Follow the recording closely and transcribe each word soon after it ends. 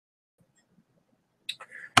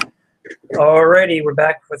Alrighty, we're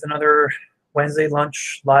back with another Wednesday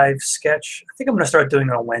lunch live sketch. I think I'm going to start doing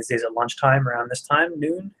it on Wednesdays at lunchtime around this time,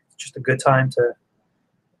 noon. It's just a good time to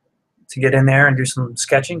get in there and do some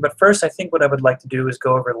sketching. But first, I think what I would like to do is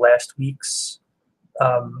go over last week's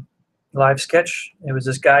live sketch. It was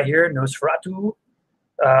this guy here, Nosferatu.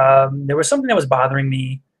 There was something that was bothering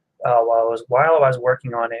me while I was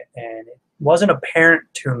working on it, and it wasn't apparent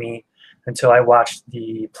to me until I watched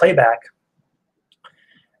the playback,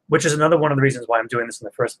 which is another one of the reasons why I'm doing this in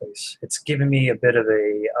the first place. It's given me a bit of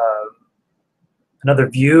a another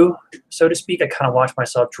view, so to speak. I kind of watch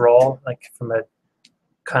myself draw, like from a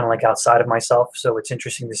kind of like outside of myself. So it's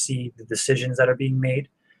interesting to see the decisions that are being made.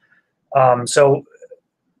 So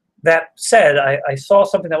that said, I saw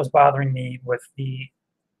something that was bothering me with the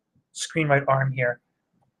screen right arm here,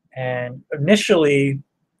 and initially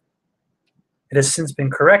it has since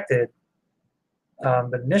been corrected.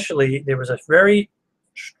 But initially there was a very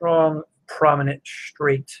strong, prominent,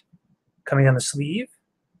 straight coming down the sleeve,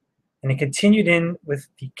 and it continued in with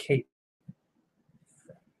the cape.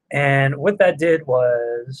 And what that did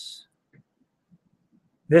was,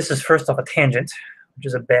 this is first off a tangent, which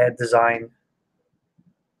is a bad design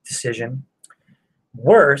decision.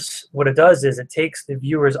 Worse, what it does is it takes the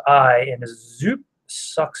viewer's eye and zoop,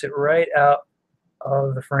 sucks it right out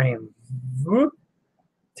of the frame. Whoop,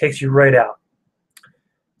 takes you right out.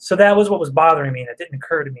 So that was what was bothering me, and it didn't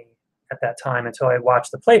occur to me at that time until I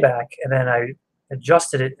watched the playback, and then I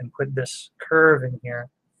adjusted it and put this curve in here,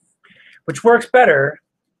 which works better.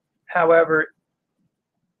 However,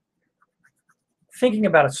 thinking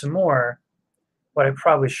about it some more, what I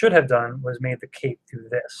probably should have done was made the cape do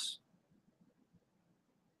this.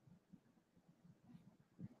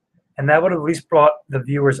 And that would have at least brought the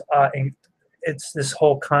viewer's eye. It's this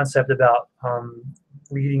whole concept about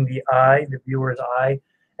reading the eye, the viewer's eye.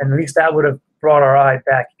 And at least that would have brought our eye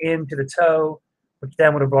back into the toe, which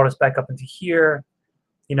then would have brought us back up into here,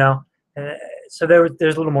 you know. So there's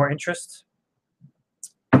a little more interest.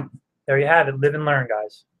 There you have it. Live and learn,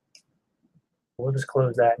 guys. We'll just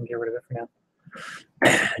close that and get rid of it for now.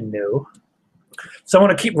 No. So I'm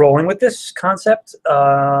going to keep rolling with this concept.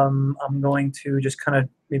 I'm going to just kind of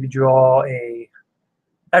maybe draw a...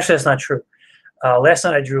 Actually, that's not true. Last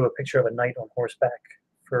night I drew a picture of a knight on horseback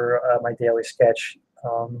for my daily sketch.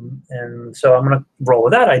 And so I'm going to roll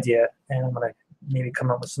with that idea, and I'm going to maybe come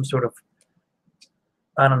up with some sort of,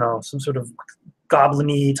 I don't know, some sort of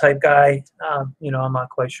goblin-y type guy. You know, I'm not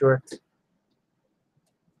quite sure.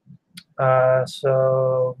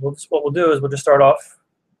 So what we'll do is we'll just start off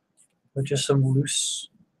with just some loose.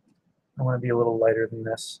 I want to be a little lighter than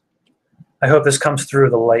this. I hope this comes through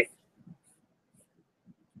the light.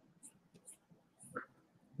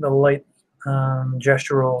 The light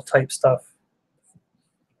gestural type stuff.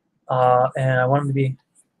 And I want them to be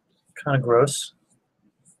kind of gross,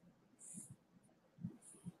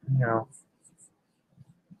 you know,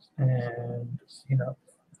 and, you know,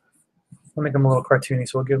 we'll make them a little cartoony,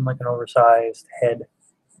 so we'll give them like an oversized head.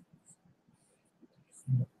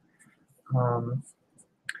 And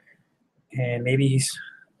maybe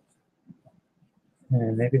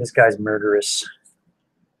maybe this guy's murderous.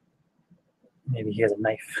 Maybe he has a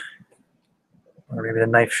knife, or maybe the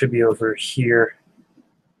knife should be over here.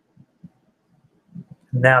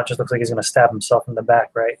 Now it just looks like he's going to stab himself in the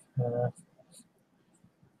back, right?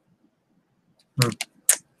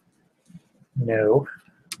 No.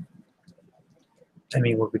 I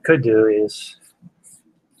mean, what we could do is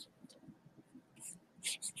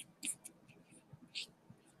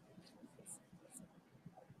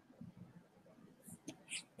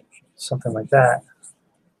something like that.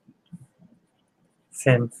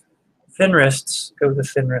 Thin wrists. Go with the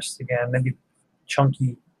thin wrists again. Maybe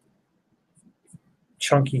chunky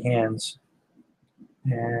hands,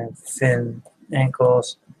 and thin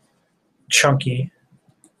ankles, chunky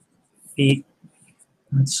feet.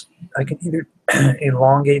 I can either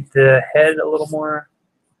elongate the head a little more.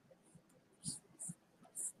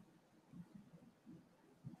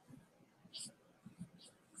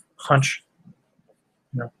 Hunch,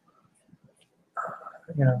 you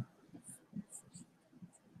know.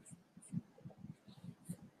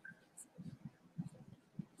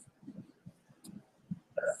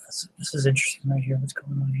 This is interesting right here. What's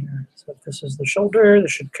going on here? So if this is the shoulder,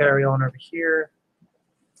 this should carry on over here.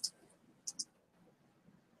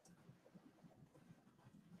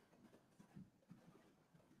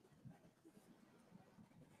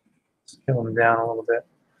 Scale them down a little bit.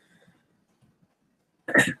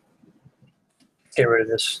 Get rid of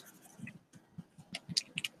this.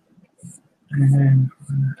 And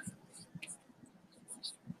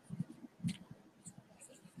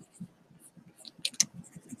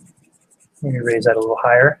Maybe raise that a little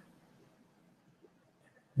higher.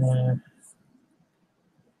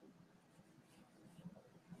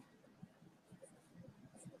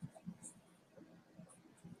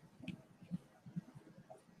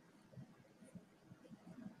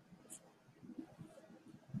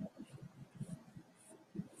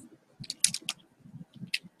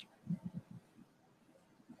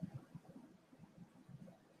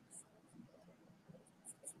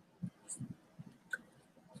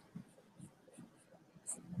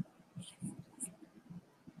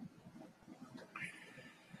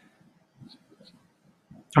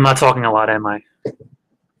 I'm not talking a lot, am I?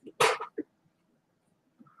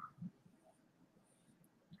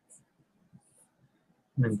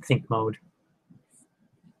 I'm in think mode.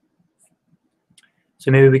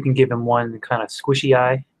 So maybe we can give him one kind of squishy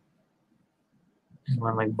eye, and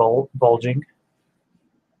one like bulging.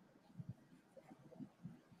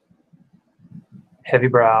 Heavy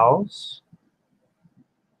brows.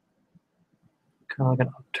 Kind of like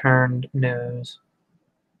an upturned nose.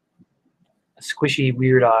 A squishy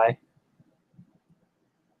weird eye.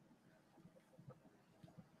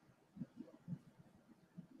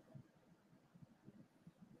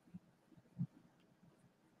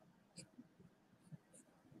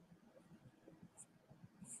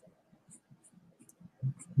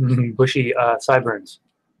 Bushy sideburns.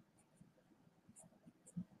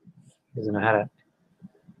 Doesn't know how to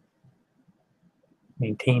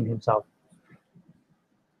maintain himself.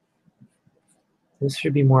 This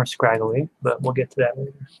should be more scraggly, but we'll get to that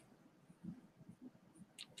later.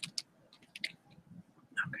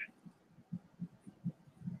 Okay.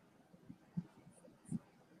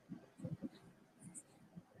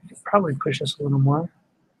 Probably push this a little more.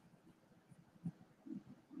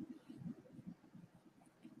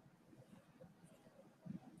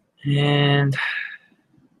 And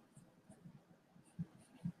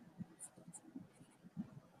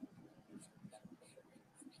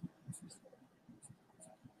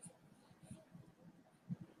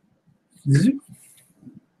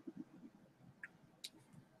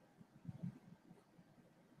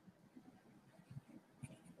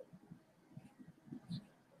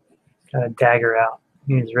got a dagger out.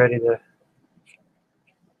 He's ready to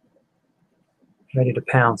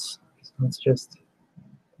pounce. So let's just,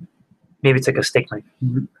 maybe it's like a steak knife.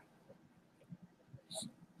 If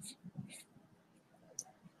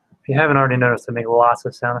you haven't already noticed, I make lots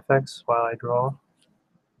of sound effects while I draw.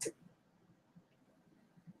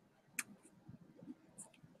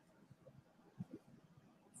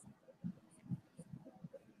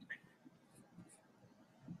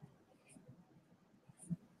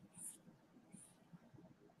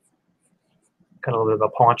 Got a little bit of a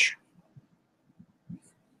paunch.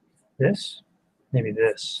 This, maybe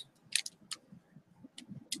this.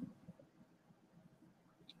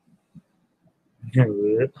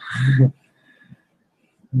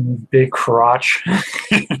 Big crotch.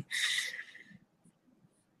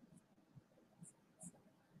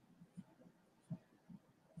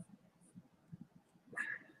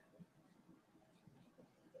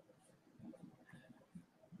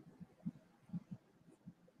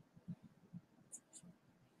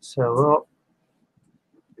 So we'll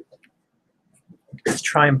let's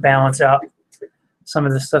try and balance out some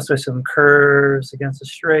of this stuff with some curves against a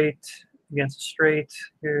straight,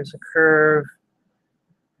 Here's a curve.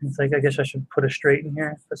 It's like, I guess I should put a straight in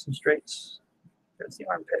here, put some straights. There's the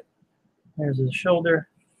armpit. There's the shoulder.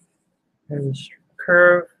 There's a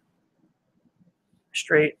curve.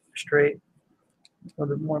 Straight. A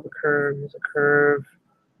little bit more of a curve. There's a curve.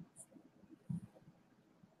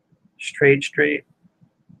 Straight.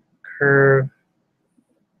 Curve.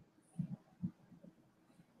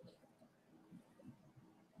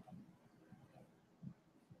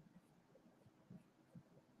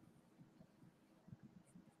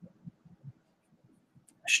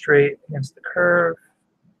 Straight against the curve.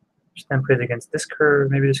 Just then put it against this curve.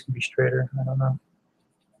 Maybe this could be straighter. I don't know.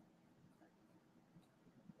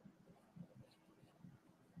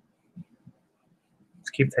 Let's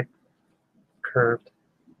keep that curved.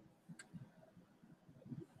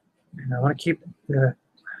 And I want to keep the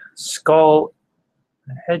skull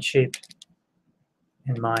and head shape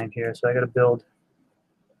in mind here. So I got to build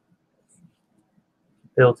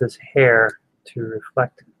his hair to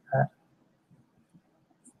reflect that.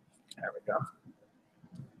 There we go.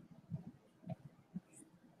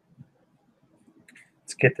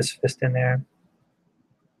 Let's get this fist in there.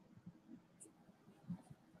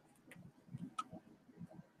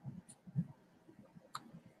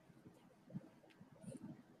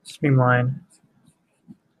 Streamline.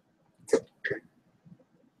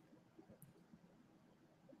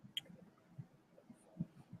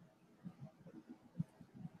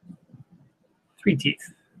 3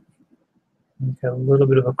 teeth. Got a little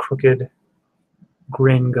bit of a crooked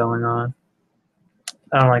grin going on.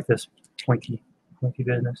 I don't like this pointy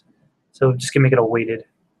business. So just gonna make it a weighted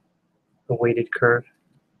curve.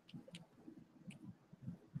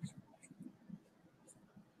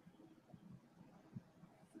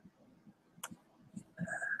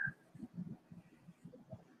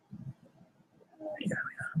 Yeah,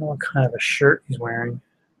 I don't know what kind of a shirt he's wearing.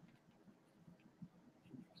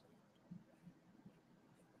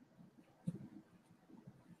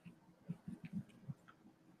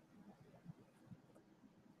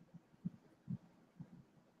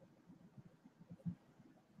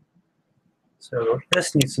 So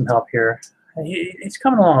this needs some help here. He's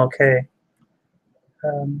coming along okay.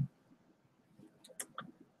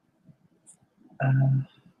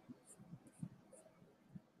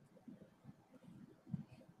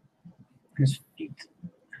 His feet,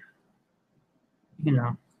 you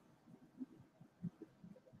know,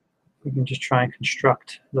 we can just try and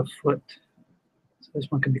construct the foot. So this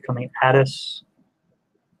one could be coming at us.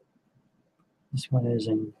 This one is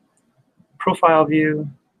in profile view.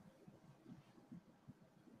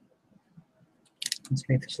 Let's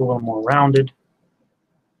make this a little more rounded.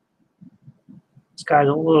 This guy's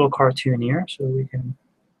a little cartoonier, so we can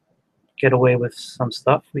get away with some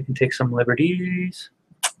stuff. We can take some liberties.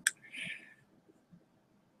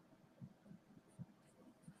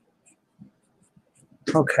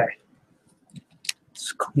 Okay.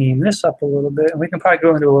 Let's clean this up a little bit. And we can probably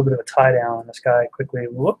go into a little bit of a tie down on this guy quickly.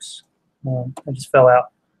 Whoops. I just fell out.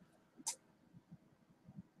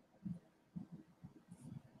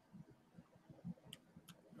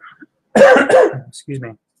 Excuse me.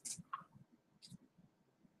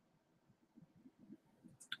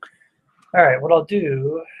 All right, what I'll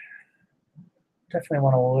do, definitely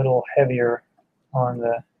want a little heavier on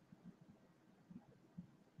the,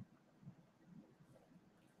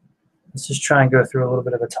 let's just try and go through a little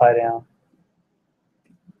bit of a tie down.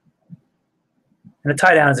 And a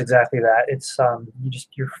tie down is exactly that. It's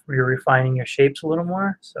you're refining your shapes a little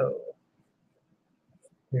more. So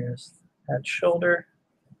here's that shoulder.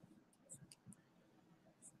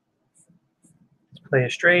 Let's play a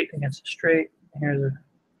straight against a straight. Here's a,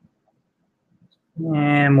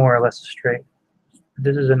 and more or less a straight.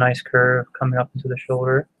 This is a nice curve coming up into the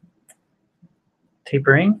shoulder.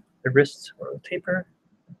 Tapering, the wrists will taper.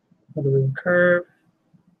 A little bit of curve.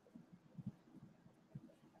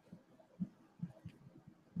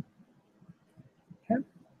 Okay.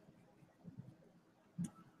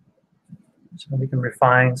 So we can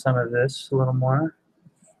refine some of this a little more.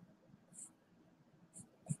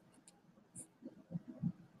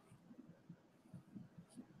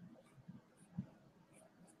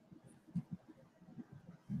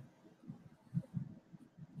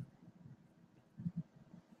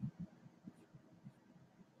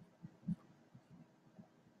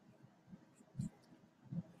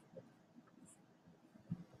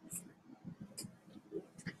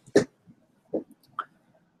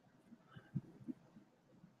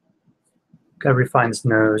 Gotta refine this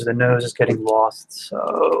nose. The nose is getting lost,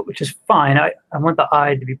 so which is fine. I want the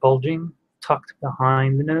eye to be bulging, tucked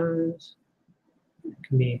behind the nose. It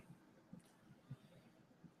can be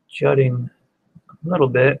jutting a little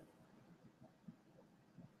bit.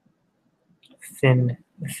 Thin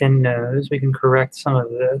nose. We can correct some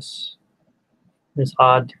of this. This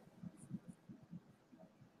odd.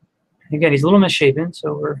 Again, he's a little misshapen,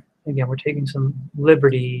 so we're taking some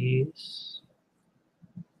liberties.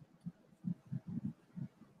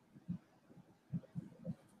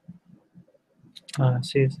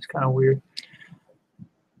 See, this is kind of weird.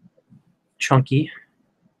 Chunky.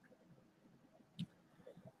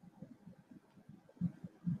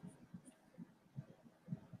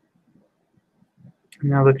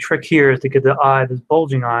 Now the trick here is to get the eye, this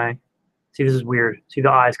bulging eye. See, this is weird. See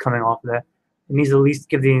the eyes coming off of that. It needs to at least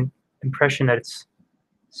give the impression that it's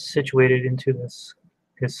situated into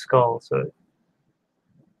his skull. So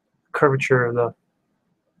curvature of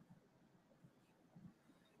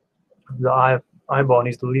the eyeball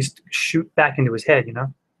needs to at least shoot back into his head, you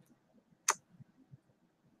know?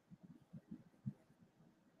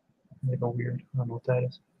 Like a weird, I don't know what that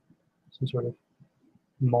is. Some sort of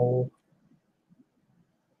mole.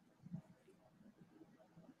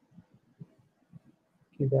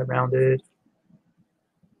 Keep that rounded.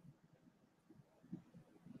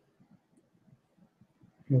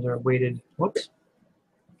 Here's our weighted, whoops.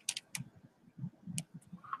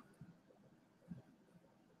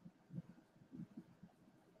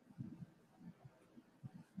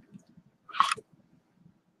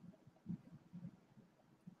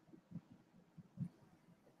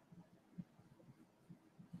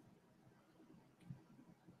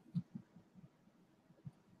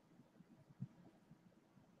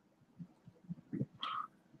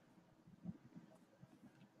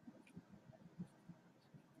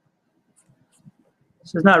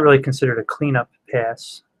 This is not really considered a cleanup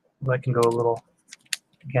pass. But I can go a little.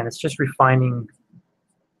 Again, it's just refining.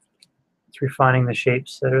 It's refining the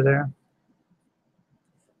shapes that are there.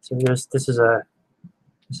 So this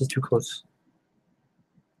is too close.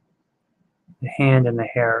 The hand and the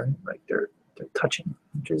hair, like they're touching,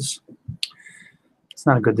 which is it's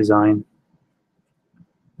not a good design.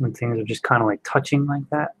 When things are just kind of like touching like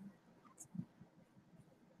that.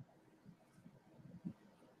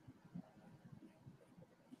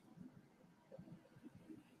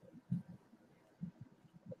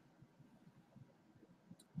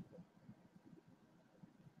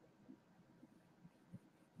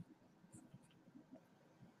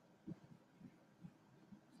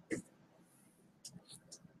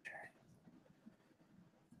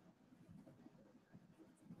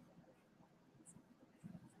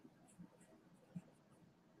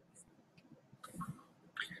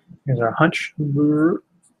 Here's our hunch.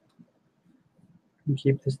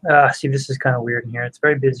 Keep this. See, this is kind of weird in here. It's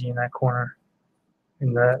very busy in that corner,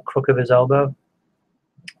 in the crook of his elbow.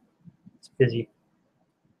 It's busy.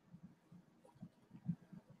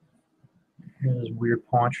 Here's his weird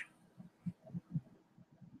paunch.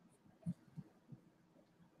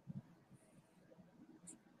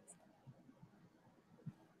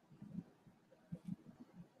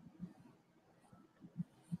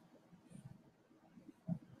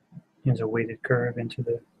 Here's a weighted curve into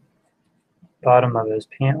the bottom of his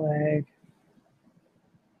pant leg.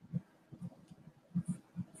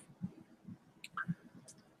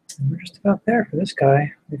 And we're just about there for this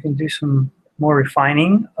guy. We can do some more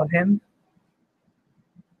refining of him.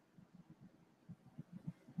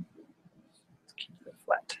 Let's keep it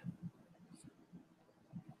flat.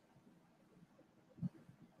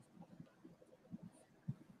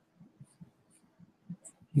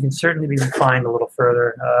 You can certainly be refined a little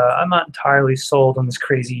further. I'm not entirely sold on this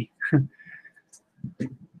crazy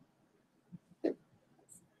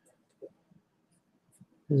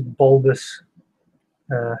this bulbous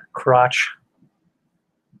crotch,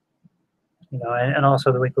 you know, and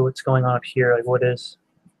also like what's going on up here. Like, what is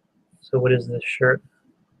this shirt?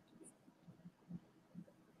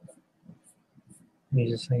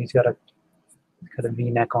 He's got a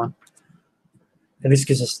V-neck on. And this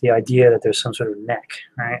gives us the idea that there's some sort of neck,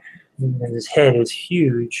 right? And his head is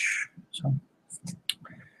huge. So.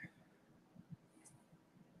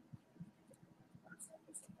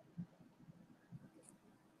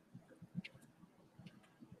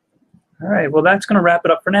 All right, well, that's going to wrap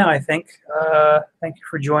it up for now, I think. Thank you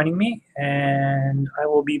for joining me, and I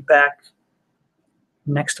will be back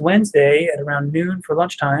next Wednesday at around noon for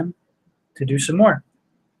lunchtime to do some more.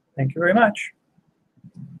 Thank you very much.